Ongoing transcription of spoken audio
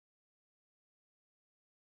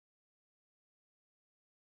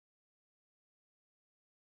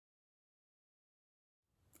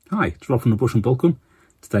Hi, it's Rob from the Bush and Boltgun.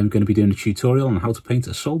 Today I'm going to be doing a tutorial on how to paint a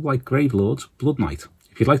Soulblight Gravelords Blood Knight.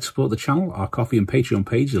 If you'd like to support the channel, our Ko-fi and Patreon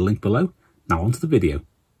page are linked below. Now on to the video.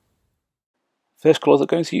 First colour that I'm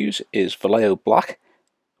going to use is Vallejo Black.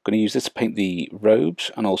 I'm going to use this to paint the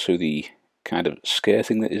robes and also the kind of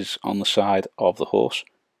skirting that is on the side of the horse.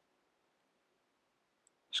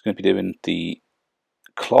 It's going to be doing the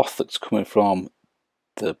cloth that's coming from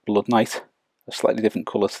the Blood Knight, a slightly different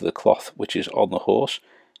colour to the cloth which is on the horse,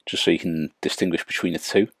 just so you can distinguish between the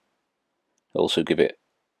two. It'll also give it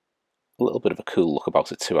a little bit of a cool look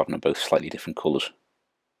about it too, having them both slightly different colours.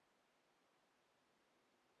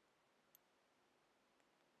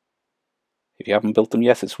 If you haven't built them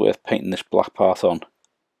yet, it's worth painting this black part on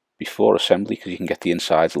before assembly because you can get the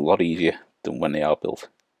insides a lot easier than when they are built.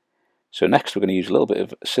 So next we're going to use a little bit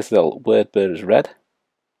of Citadel Leadbelcher Red.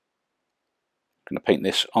 I'm going to paint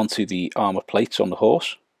this onto the armour plates on the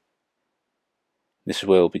horse. This is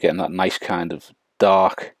where we'll be getting that nice kind of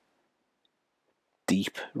dark,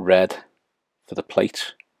 deep red for the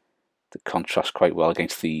plates that contrasts quite well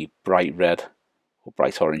against the bright red or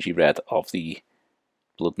bright orangey red of the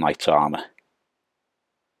Blood Knight's armour.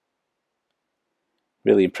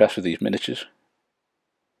 Really impressed with these miniatures.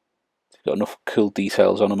 They've got enough cool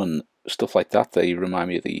details on them and stuff like that. They remind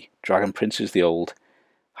me of the Dragon Princes, the old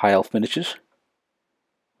High Elf miniatures,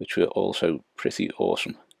 which were also pretty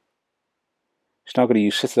awesome. So now I'm going to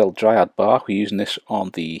use Citadel Dryad bark. We're using this on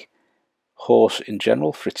the horse in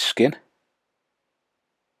general for its skin.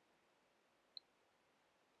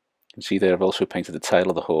 You can see there I've also painted the tail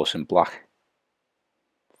of the horse in black.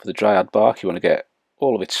 For the Dryad bark you want to get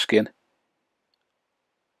all of its skin.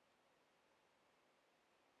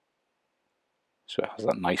 So it has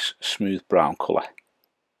that nice smooth brown colour.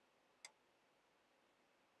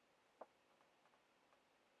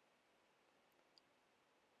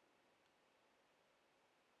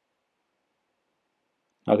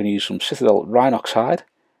 I'm going to use some Citadel Rhinox hide.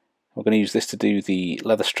 I'm going to use this to do the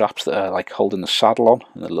leather straps that are like holding the saddle on,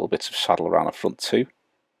 and the little bits of saddle around the front too.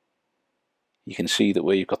 You can see that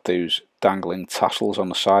where you've got those dangling tassels on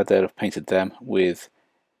the side there, I've painted them with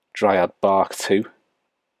Dryad bark too.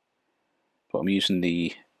 But I'm using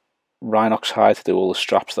the Rhinox hide to do all the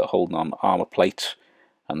straps that are holding on armour plates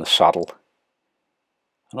and the saddle,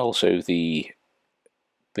 and also the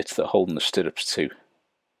bits that are holding the stirrups too.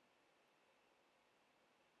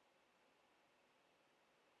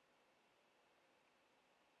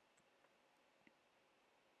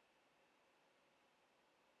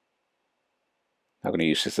 I'm going to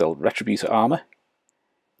use Citadel Retributor armour.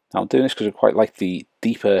 Now I'm doing this because I quite like the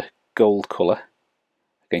deeper gold colour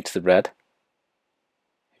against the red.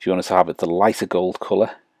 If you wanted to have it the lighter gold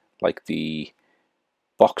colour, like the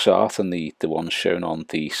box art and the ones shown on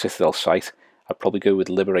the Citadel site, I'd probably go with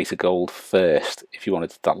Liberator gold first if you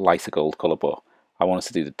wanted that lighter gold colour, but I wanted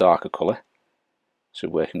to do the darker colour. So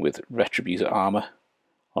working with Retributor armour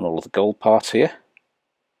on all of the gold parts here.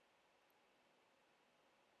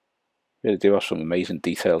 Really do have some amazing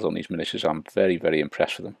details on these miniatures. I'm very, very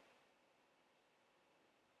impressed with them.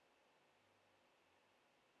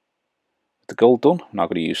 With the gold done, I'm now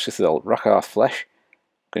going to use Citadel Rakarth flesh.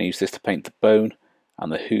 I'm going to use this to paint the bone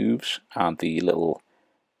and the hooves and the little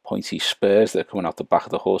pointy spurs that are coming out the back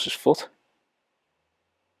of the horse's foot.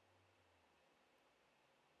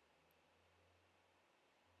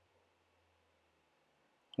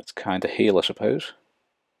 That's kind of heel, I suppose.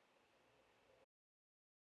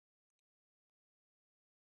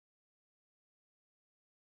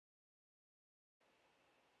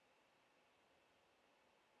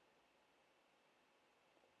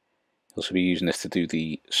 I'll also be using this to do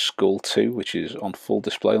the skull too, which is on full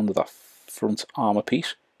display under that front armour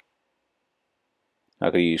piece. Now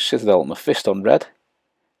I'm going to use Citadel Mephiston Red.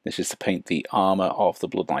 This is to paint the armour of the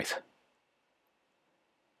Blood Knight.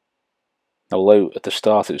 Now although at the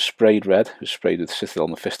start it was sprayed red, it was sprayed with Citadel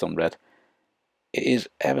Mephiston Red, it is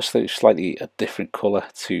ever so slightly a different colour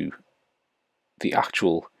to the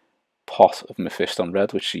actual pot of Mephiston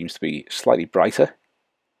Red, which seems to be slightly brighter.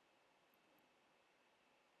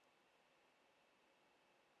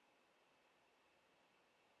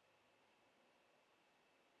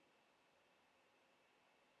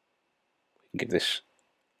 Give this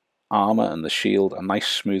armour and the shield a nice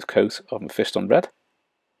smooth coat of Mephiston Red.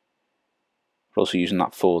 We're also using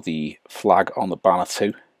that for the flag on the banner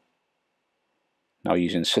too. Now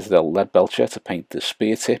using Citadel Leadbelcher to paint the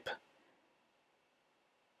spear tip.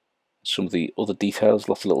 Some of the other details,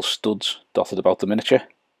 lots of little studs dotted about the miniature.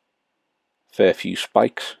 Fair few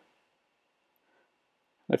spikes.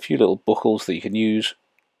 A few little buckles that you can use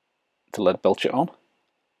to Leadbelcher on.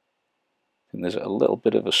 And there's a little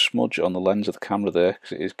bit of a smudge on the lens of the camera there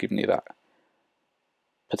because it is giving you that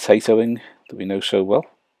potatoing that we know so well.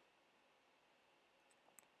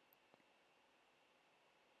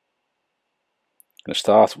 I'm going to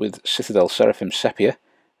start with Citadel Seraphim Sepia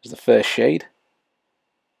as the first shade.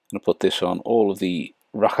 I'm going to put this on all of the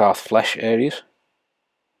Rakarth flesh areas.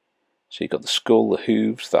 So you've got the skull, the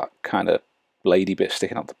hooves, that kind of bladey bit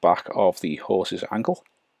sticking out the back of the horse's ankle.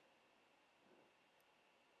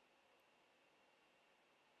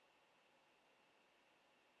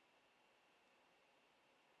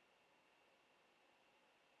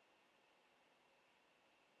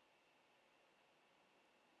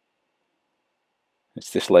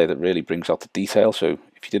 It's this layer that really brings out the detail, so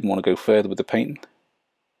if you didn't want to go further with the painting,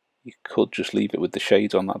 you could just leave it with the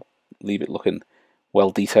shades on that, leave it looking well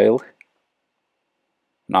detailed.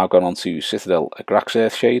 Now gone on to Citadel Wazdakka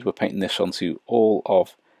shade, we're painting this onto all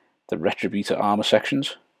of the Retributor armour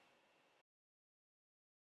sections.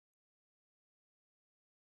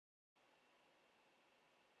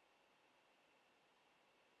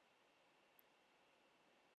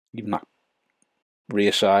 Even that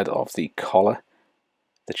rear side of the collar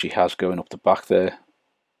that she has going up the back there,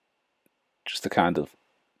 just the kind of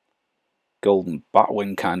golden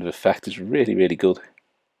batwing kind of effect is really, really good. I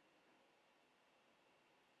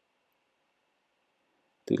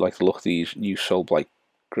do like the look of these new Soulblight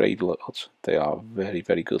Gravelords. They are very,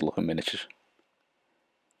 very good looking miniatures.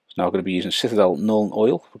 So now we're going to be using Citadel Nuln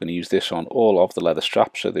Oil. We're going to use this on all of the leather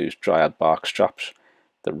straps, so those Dryad bark straps,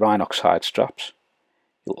 the Rhinox hide straps.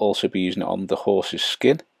 You'll also be using it on the horse's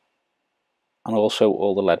skin, and also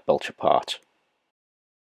all the Leadbelcher parts.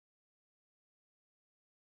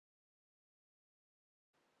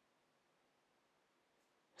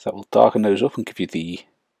 So that will darken those up and give you the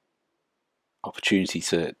opportunity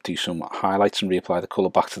to do some highlights and reapply the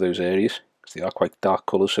colour back to those areas, because they are quite dark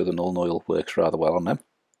colours, so the Nuln Oil works rather well on them.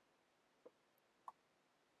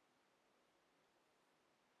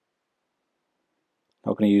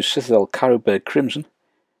 Now we're going to use Citadel Carroburg Crimson.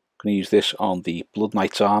 I'm going to use this on the Blood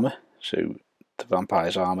Knights armour, so the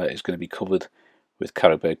vampire's armour is going to be covered with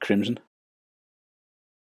Carroburg Crimson.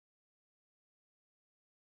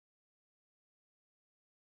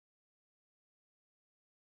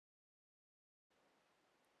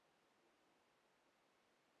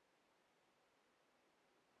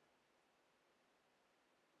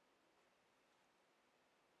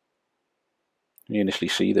 When you initially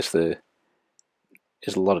see this, there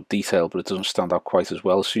is a lot of detail, but it doesn't stand out quite as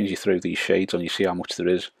well. As soon as you throw these shades on, you see how much there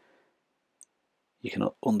is. You can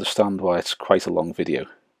understand why it's quite a long video.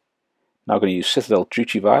 Now I'm going to use Citadel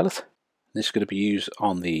Druchii Violet. This is going to be used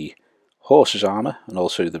on the horse's armour and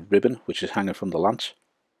also the ribbon which is hanging from the lance.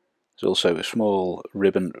 There's also a small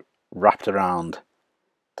ribbon wrapped around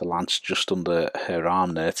the lance just under her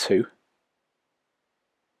arm there too.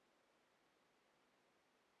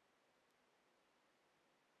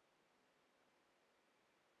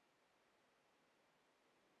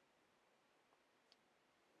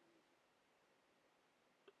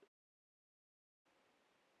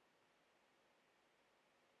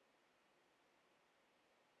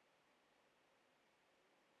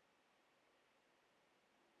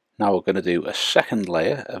 Now we're going to do a second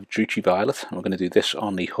layer of Druchii Violet, and we're going to do this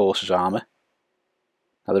on the horse's armour.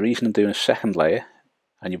 Now the reason I'm doing a second layer,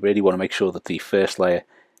 and you really want to make sure that the first layer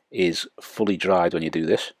is fully dried when you do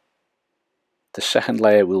this, the second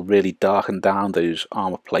layer will really darken down those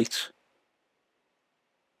armour plates.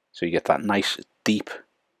 So you get that nice deep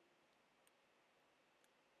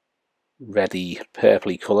reddy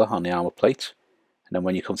purpley colour on the armour plates, and then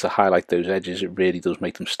when you come to highlight those edges, it really does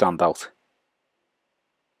make them stand out.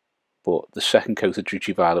 But the second coat of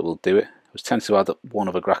Druchii Violet will do it. I was tempted to add one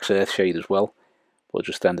of a Wazdakka shade as well, but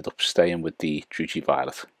just ended up staying with the Druchii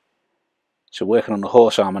Violet. So working on the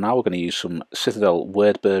horse armour now, we're going to use some Citadel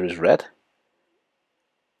Leadbelcher Red.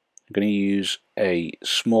 I'm going to use a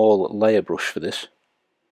small layer brush for this.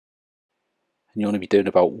 And you want to be doing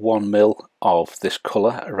about 1 mil of this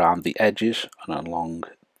colour around the edges and along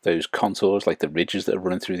those contours, like the ridges that are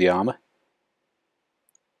running through the armour.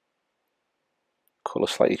 Colour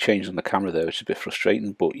slightly changed on the camera there, which is a bit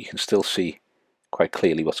frustrating, but you can still see quite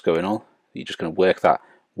clearly what's going on. You're just going to work that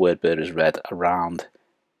Leadbelcher Red around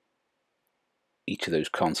each of those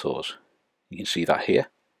contours. You can see that here.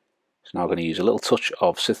 So now I'm going to use a little touch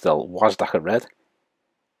of Citadel Wazdakka Red.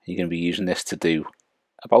 You're going to be using this to do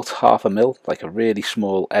about 0.5 mil, like a really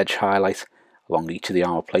small edge highlight along each of the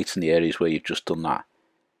armour plates in the areas where you've just done that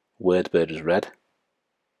Leadbelcher Red.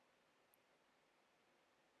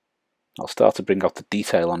 I'll start to bring out the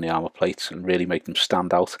detail on the armour plates and really make them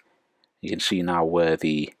stand out. You can see now where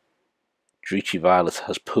the Druchii Violet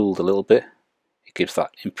has pooled a little bit, it gives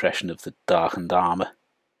that impression of the darkened armour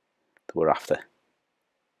that we're after. If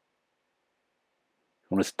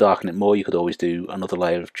you wanted to darken it more, you could always do another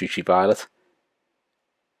layer of Druchii Violet,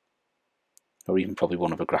 or even probably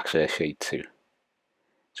one of a Graxer shade too.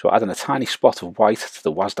 So we're adding a tiny spot of white to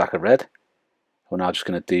the Wazdakka Red. We're now just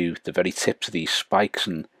going to do the very tips of these spikes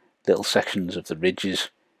and little sections of the ridges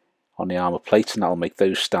on the armour plates, and that'll make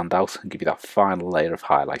those stand out and give you that final layer of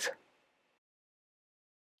highlight.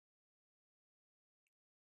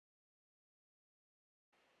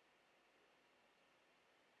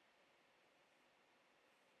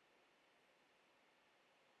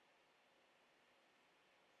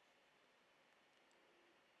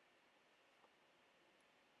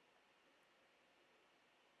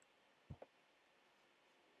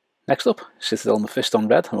 Next up, Citadel Mephiston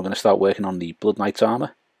Red, and we're going to start working on the Blood Knights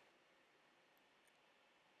armour.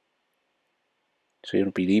 So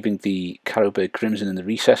you'll be leaving the Carroburg crimson in the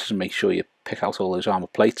recesses and make sure you pick out all those armour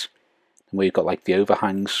plates. And where you've got like the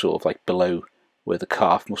overhangs sort of like below where the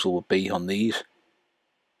calf muscle would be on these,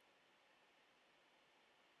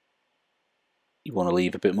 you want to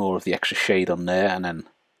leave a bit more of the extra shade on there and then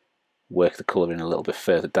work the colour in a little bit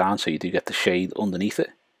further down so you do get the shade underneath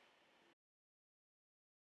it.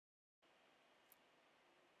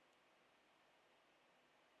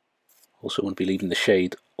 Also want to be leaving the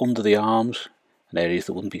shade under the arms and areas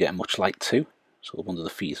that wouldn't be getting much light too, sort of under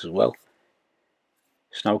the feet as well.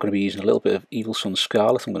 So now we're going to be using a little bit of Evil Sunz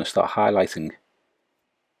Scarlet. I'm going to start highlighting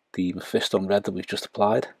the Mephiston Red that we've just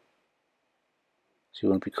applied. So you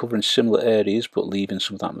want to be covering similar areas but leaving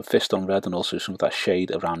some of that Mephiston Red and also some of that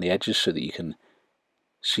shade around the edges so that you can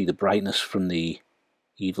see the brightness from the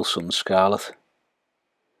Evil Sunz Scarlet.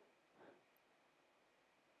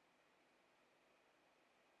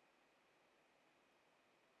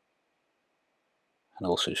 And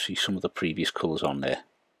also see some of the previous colours on there.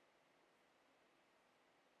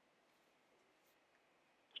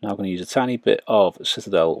 Now I'm going to use a tiny bit of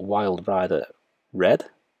Citadel Wild Rider Red.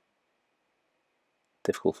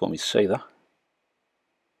 Difficult for me to say that.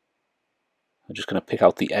 I'm just going to pick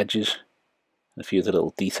out the edges and a few of the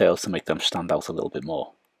little details to make them stand out a little bit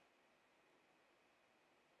more.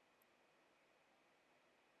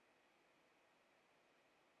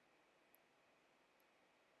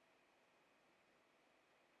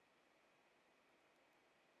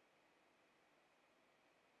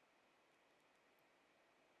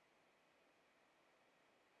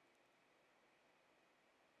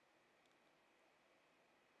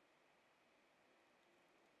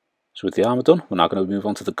 So with the armour done, we're now going to move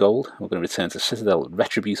on to the gold. We're going to return to Citadel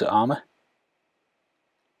Retributor armour.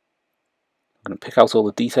 I'm going to pick out all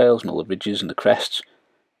the details and all the ridges and the crests,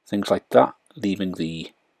 things like that, leaving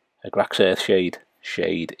the Graxer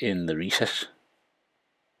shade in the recess.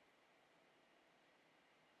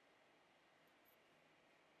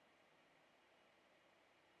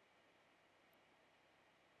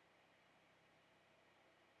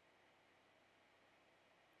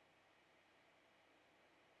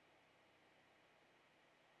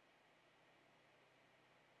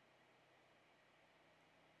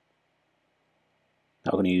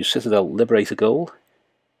 Now we're going to use Citadel Liberator Gold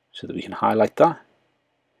so that we can highlight that.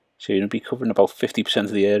 So you're going to be covering about 50%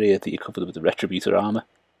 of the area that you covered with the Retributor armour.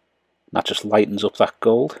 And that just lightens up that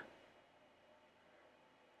gold.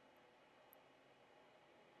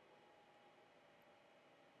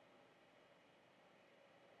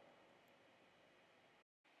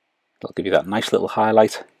 That'll give you that nice little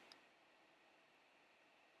highlight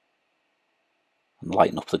and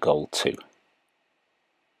lighten up the gold too.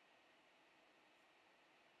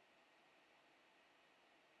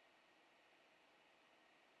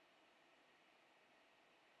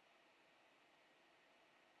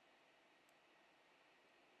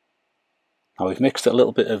 Now we've mixed a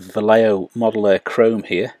little bit of Vallejo Modeler Chrome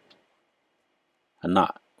here, and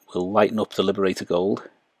that will lighten up the Liberator Gold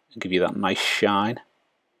and give you that nice shine.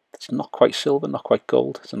 It's not quite silver, not quite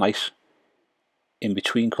gold, it's a nice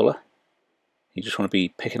in-between colour. You just want to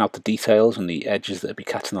be picking out the details and the edges that will be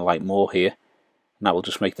catching the light more here, and that will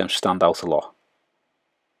just make them stand out a lot.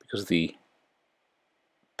 Because the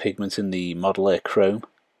pigment in the Modeler Chrome,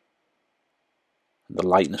 the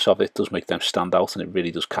lightness of it does make them stand out and it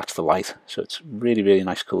really does catch the light. So it's really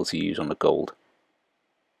nice colour to use on the gold.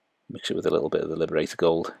 Mix it with a little bit of the Liberator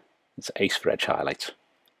Gold. It's ace for edge highlights.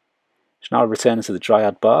 So now returning to the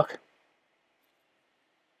Dryad bark.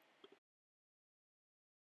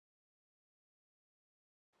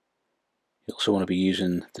 You also want to be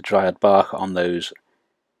using the Dryad bark on those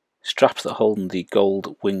straps that are holding the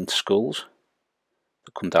gold winged skulls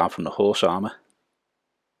that come down from the horse armour.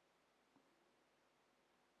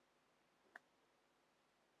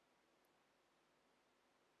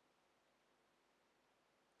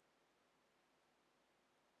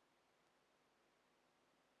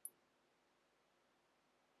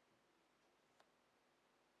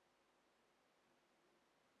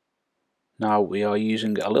 Now we are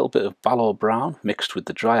using a little bit of Balor brown mixed with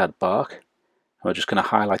the Dryad bark, and we're just going to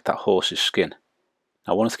highlight that horse's skin.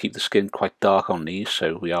 Now I wanted to keep the skin quite dark on these,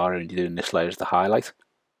 so we are only doing this layer as the highlight.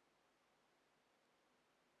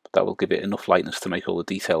 But that will give it enough lightness to make all the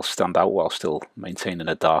details stand out while still maintaining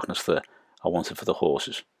the darkness that I wanted for the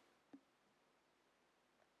horses.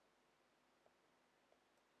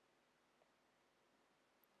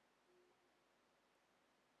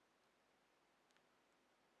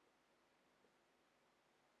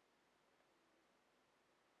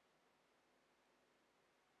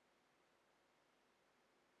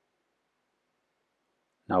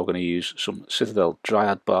 Now we're going to use some Citadel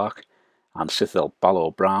Dryad bark and Citadel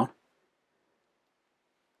Balor brown.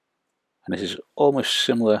 And this is almost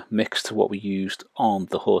similar mix to what we used on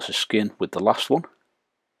the horse's skin with the last one.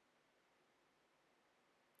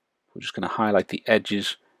 We're just going to highlight the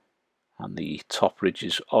edges and the top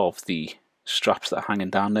ridges of the straps that are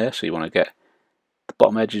hanging down there. So you want to get the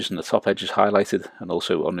bottom edges and the top edges highlighted, and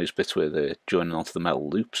also on those bits where they're joining onto the metal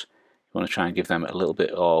loops, you want to try and give them a little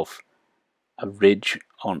bit of a ridge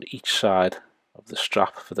on each side of the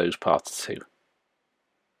strap for those parts too.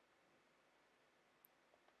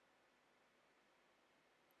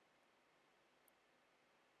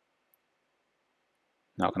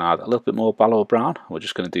 Now I'm going to add a little bit more Balor brown. We're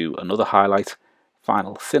just going to do another highlight,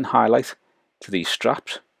 final thin highlight to these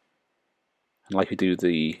straps. And like we do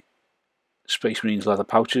the Space Marines leather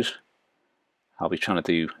pouches, I'll be trying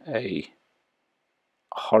to do a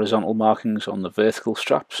horizontal markings on the vertical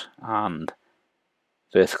straps and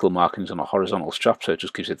vertical markings on a horizontal strap, so it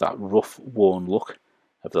just gives it that rough, worn look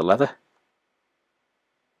of the leather.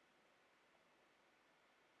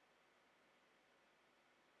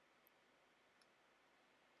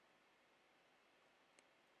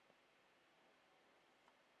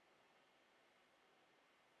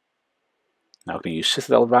 Now we're going to use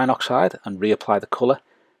Citadel Rhinox hide and reapply the colour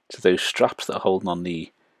to those straps that are holding on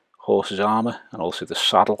the horse's armour and also the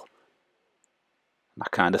saddle, and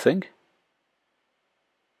that kind of thing.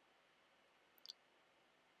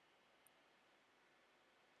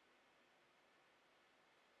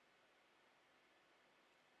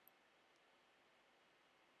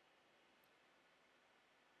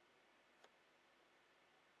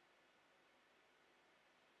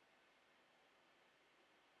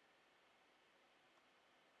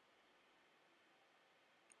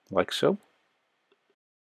 Like so.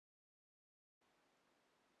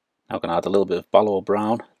 Now I'm going to add a little bit of Balor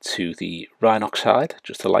brown to the Rhinox hide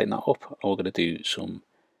just to lighten that up, and we're going to do some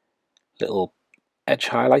little edge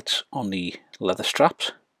highlights on the leather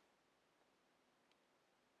straps.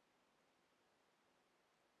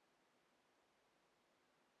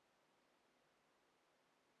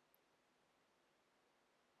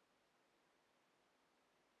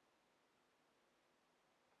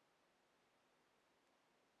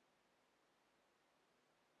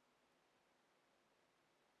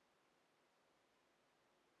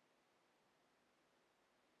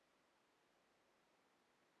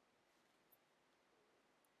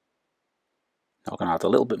 Now we're going to add a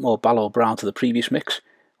little bit more Balor brown to the previous mix.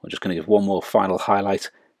 We're just going to give one more final highlight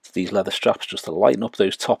to these leather straps just to lighten up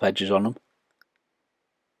those top edges on them.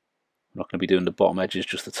 I'm not going to be doing the bottom edges,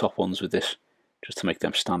 just the top ones with this, just to make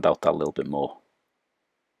them stand out that little bit more.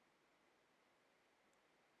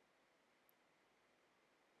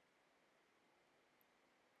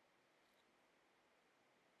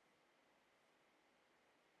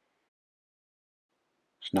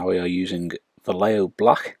 So now we are using Vallejo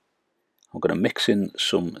Black. I'm going to mix in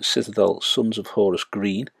some Citadel Sunz of Horus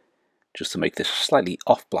green just to make this a slightly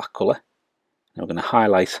off black colour. Now we're going to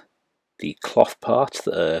highlight the cloth parts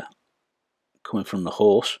that are coming from the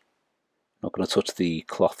horse. I'm not going to touch the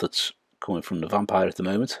cloth that's coming from the vampire at the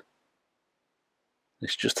moment.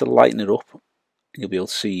 It's just to lighten it up. You'll be able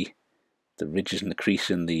to see the ridges and the crease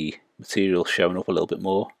in the material showing up a little bit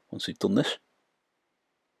more once we've done this.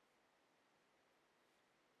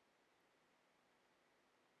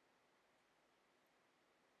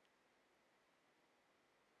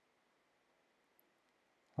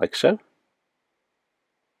 Like so.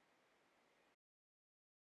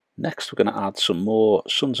 Next we're going to add some more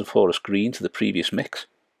Sunz of Horus green to the previous mix.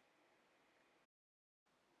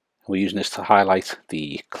 We're using this to highlight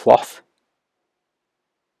the cloth.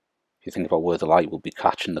 If you think about where the light will be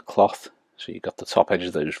catching the cloth, so you've got the top edges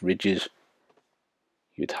of those ridges,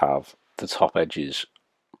 you'd have the top edges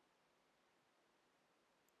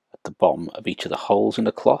at the bottom of each of the holes in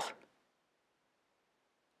the cloth.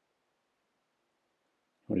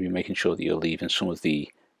 You want to be making sure that you're leaving some of the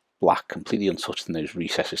black completely untouched in those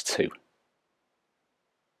recesses too.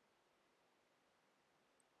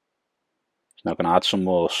 Now I'm going to add some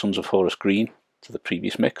more Sons of Horus green to the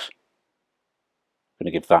previous mix. I'm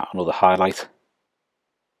going to give that another highlight.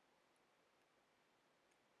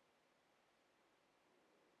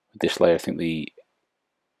 With this layer I think the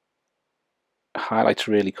highlights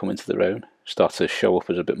really come into their own, start to show up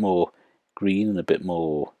as a bit more green and a bit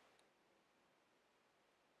more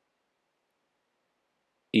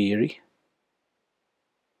eerie,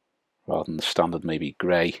 rather than the standard maybe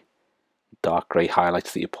grey, dark grey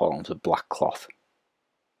highlights that you put onto black cloth.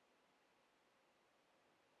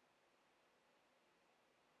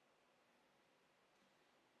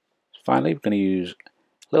 Finally, we're going to use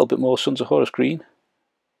a little bit more Sons of Horus green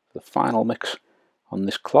for the final mix on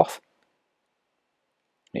this cloth.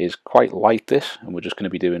 It is quite light, this, and we're just going to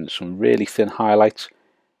be doing some really thin highlights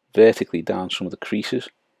vertically down some of the creases,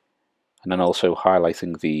 and then also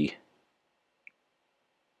highlighting the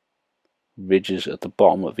ridges at the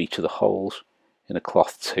bottom of each of the holes in a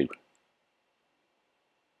cloth too.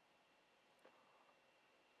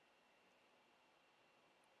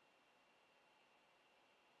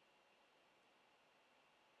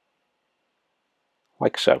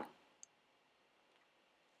 Like so.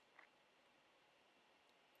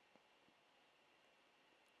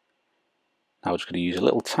 Now we're just going to use a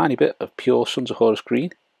little tiny bit of pure Sons of Horus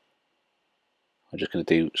green. I'm just going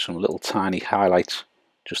to do some little tiny highlights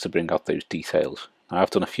just to bring out those details. Now I've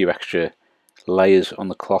done a few extra layers on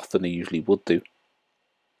the cloth than I usually would do.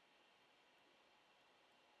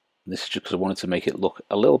 And this is just because I wanted to make it look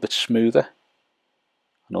a little bit smoother,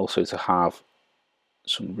 and also to have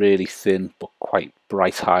some really thin but quite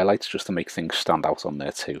bright highlights just to make things stand out on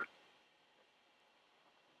there too.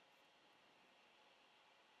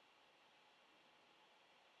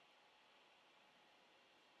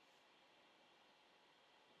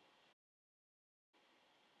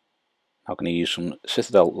 I'm going to use some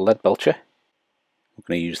Citadel Leadbelcher. I'm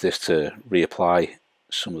going to use this to reapply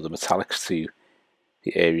some of the metallics to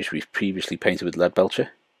the areas we've previously painted with Leadbelcher.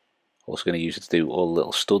 Also going to use it to do all the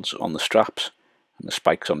little studs on the straps and the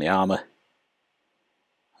spikes on the armour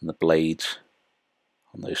and the blades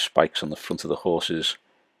on those spikes on the front of the horse's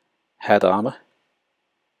head armour.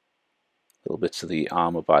 Little bits of the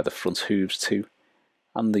armour by the front hooves too,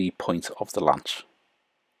 and the point of the lance.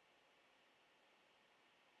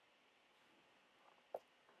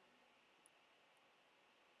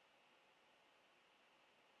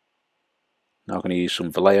 Now I'm going to use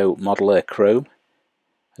some Vallejo Modeler Chrome.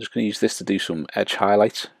 I'm just going to use this to do some edge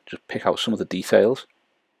highlights, just pick out some of the details.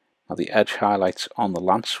 Now the edge highlights on the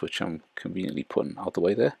lance, which I'm conveniently putting out the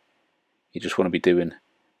way there, you just want to be doing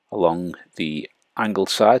along the angled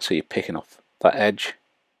side, so you're picking off that edge.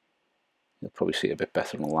 You'll probably see it a bit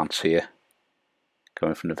better on the lance here,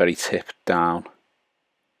 going from the very tip down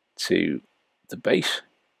to the base,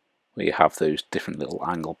 where you have those different little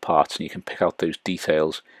angled parts, and you can pick out those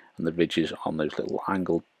details and the ridges on those little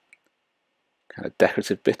angled kind of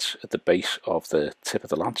decorative bits at the base of the tip of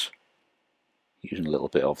the lance, using a little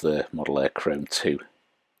bit of the Model Air Chrome too.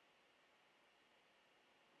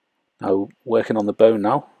 Now working on the bone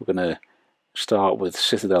now, we're going to start with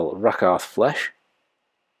Citadel Rakarth Flesh.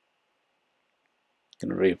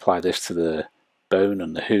 Going to reapply this to the bone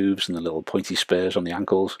and the hooves and the little pointy spurs on the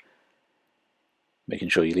ankles, making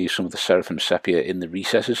sure you leave some of the Seraphim Sepia in the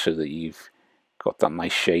recesses so that you've got that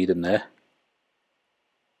nice shade in there.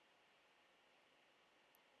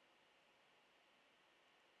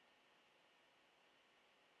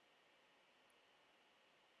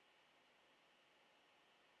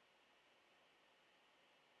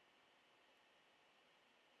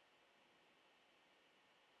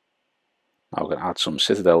 Now we're going to add some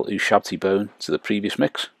Citadel Ushabti bone to the previous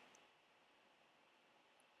mix.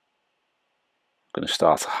 I'm going to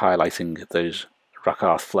start highlighting those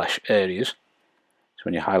Rakarth flesh areas. So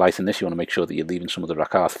when you're highlighting this, you want to make sure that you're leaving some of the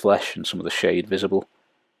Rakarth flesh and some of the shade visible,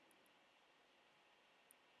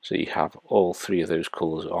 so you have all three of those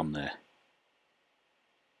colours on there.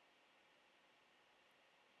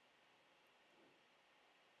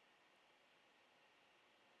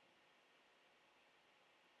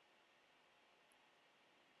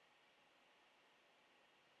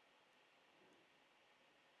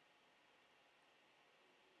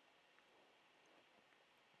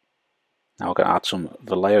 Now we're going to add some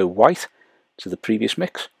Vallejo White to the previous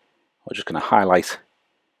mix. We're just going to highlight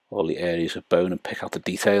all the areas of bone and pick out the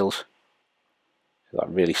details, so that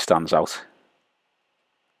really stands out.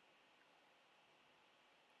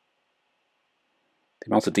 The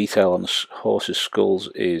amount of detail on the horse's skulls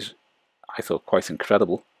is, I thought, quite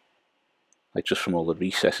incredible. Like just from all the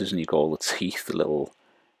recesses, and you've got all the teeth, the little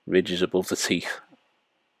ridges above the teeth.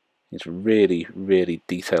 It's a really, really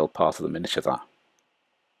detailed part of the miniature, that.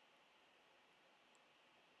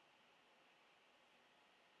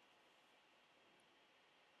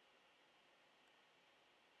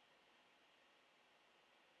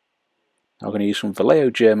 I'm going to use some Vallejo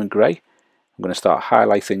German Grey. I'm going to start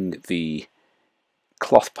highlighting the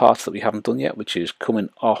cloth parts that we haven't done yet, which is coming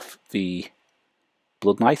off the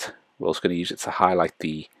Blood Knight. We're also going to use it to highlight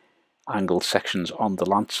the angled sections on the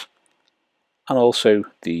lance, and also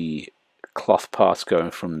the cloth parts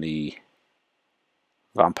going from the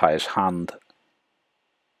vampire's hand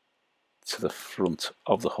to the front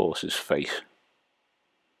of the horse's face.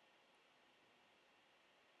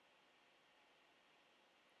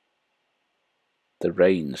 The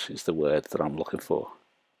reins is the word that I'm looking for.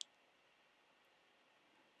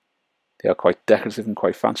 They are quite decorative and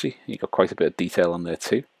quite fancy. You've got quite a bit of detail on there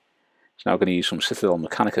too. So now I'm going to use some Citadel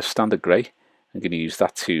Mechanica Standard Grey. I'm going to use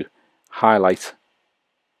that to highlight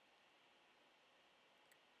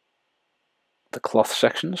the cloth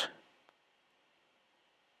sections.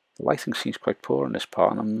 The lighting seems quite poor on this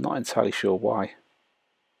part, and I'm not entirely sure why.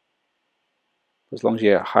 But as long as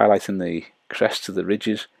you're highlighting the crests of the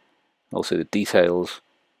ridges, also the details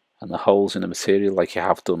and the holes in the material like you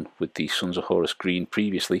have done with the Sunz of Horus green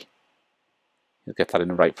previously, you'll get that in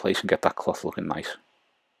the right place and get that cloth looking nice.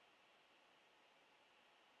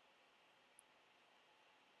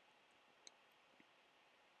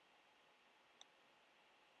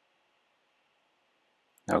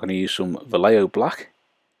 Now I'm going to use some Vallejo Black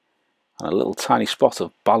and a little tiny spot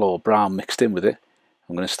of Balor brown mixed in with it.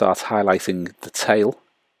 I'm going to start highlighting the tail.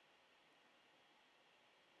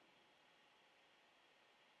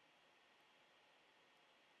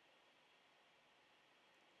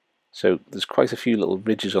 So there's quite a few little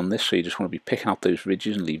ridges on this, so you just want to be picking out those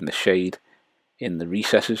ridges and leaving the shade in the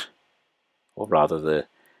recesses, or rather the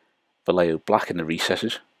Vallejo Black in the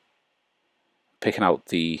recesses. Picking out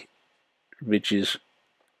the ridges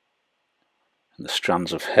and the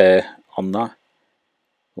strands of hair on that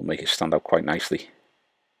will make it stand out quite nicely.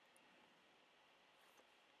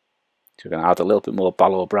 So we're going to add a little bit more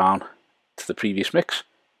Balor brown to the previous mix,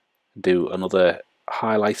 do another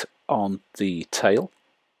highlight on the tail.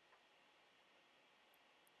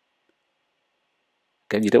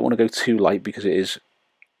 Again, you don't want to go too light because it is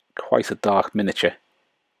quite a dark miniature.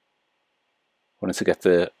 Want it to get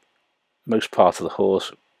the most part of the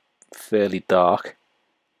horse fairly dark,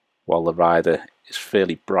 while the rider is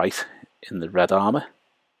fairly bright in the red armour.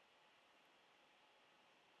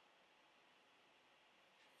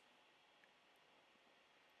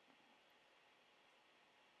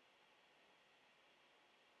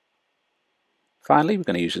 Finally, we're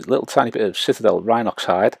going to use a little tiny bit of Citadel Rhinox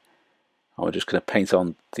hide, and we're just going to paint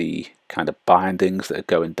on the kind of bindings that are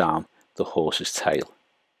going down the horse's tail.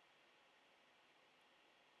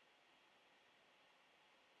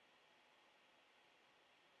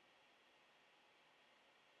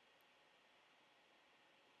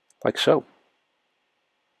 Like so.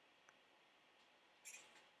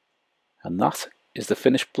 And that is the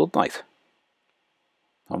finished Blood Knight.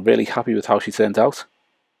 I'm really happy with how she turned out.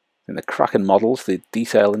 I think the cracking models, the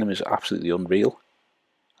detail in them is absolutely unreal.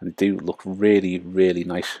 And they do look really, really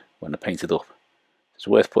nice when they're painted up. It's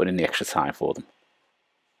worth putting in the extra time for them.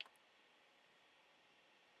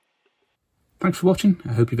 Thanks for watching.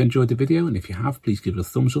 I hope you've enjoyed the video, and if you have, please give it a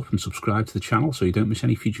thumbs up and subscribe to the channel so you don't miss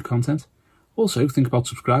any future content. Also, think about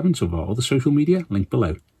subscribing to our other social media, linked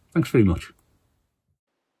below. Thanks very much.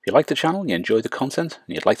 If you like the channel and you enjoy the content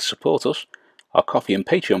and you'd like to support us, our Ko-fi and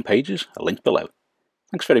Patreon pages are linked below.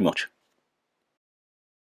 Thanks very much.